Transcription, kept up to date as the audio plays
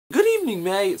morning,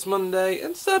 mate. It's Monday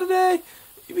and Saturday.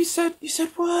 You said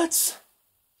words.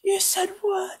 You said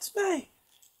words, mate.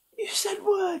 You said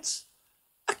words.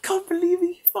 I can't believe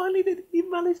you finally did. You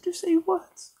managed to say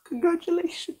words.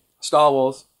 Congratulations. Star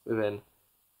Wars within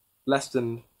less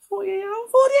than 48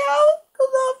 hours. 48 hours.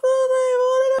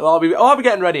 I'll be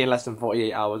getting ready in less than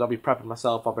 48 hours. I'll be prepping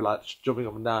myself. I'll be like jumping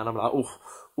up and down. I'm like, ooh,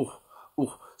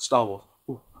 Star Wars.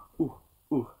 Ooh,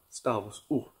 Star Wars.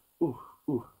 Ooh,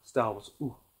 Star Wars.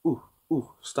 Ooh,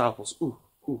 Star Wars. Ooh,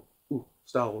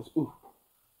 Star Wars. Ooh.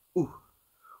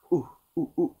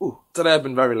 Today I've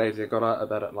been very lazy. I got out of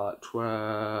bed at like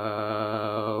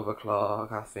 12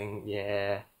 o'clock, I think.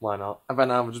 Yeah, why not? And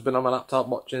then I've just been on my laptop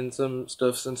watching some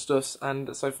stuffs, and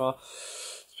so far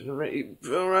it's been a really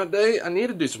alright day. I need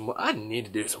to do some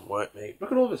work, mate.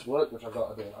 Look at all this work which I've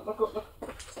got to do.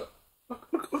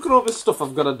 Look at all this stuff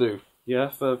I've got to do. Yeah,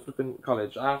 for flipping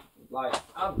college. I'm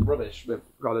rubbish with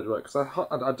college work because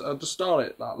I just start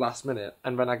it like last minute,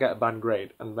 and then I get a bad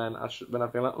grade, and then I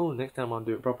feel like, oh, next time I'll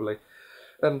do it properly.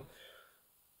 I'm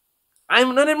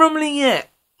not enrolling yet.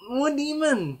 What do you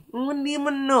mean? What do you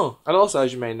mean? No. And also,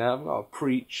 as you may know, I've got to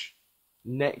preach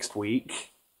next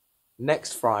week,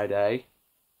 next Friday.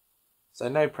 So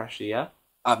no pressure, yeah.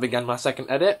 I began my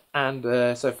second edit, and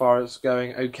so far it's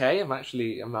going okay. I'm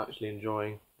actually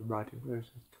enjoying the writing process.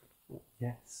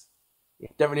 Yes. Yeah.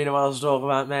 Don't really know what else to talk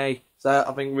about, mate. So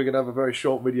I think we're gonna have a very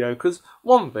short video because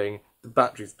one thing, the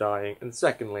battery's dying, and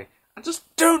secondly, I just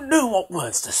don't know what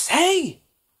words to say.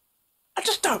 I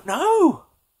just don't know.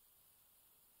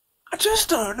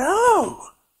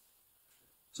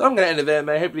 So I'm going to end it there,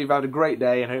 mate. Hopefully you've had a great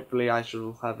day, and hopefully I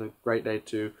shall have a great day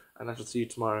too, and I shall see you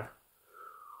tomorrow.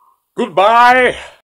 Goodbye!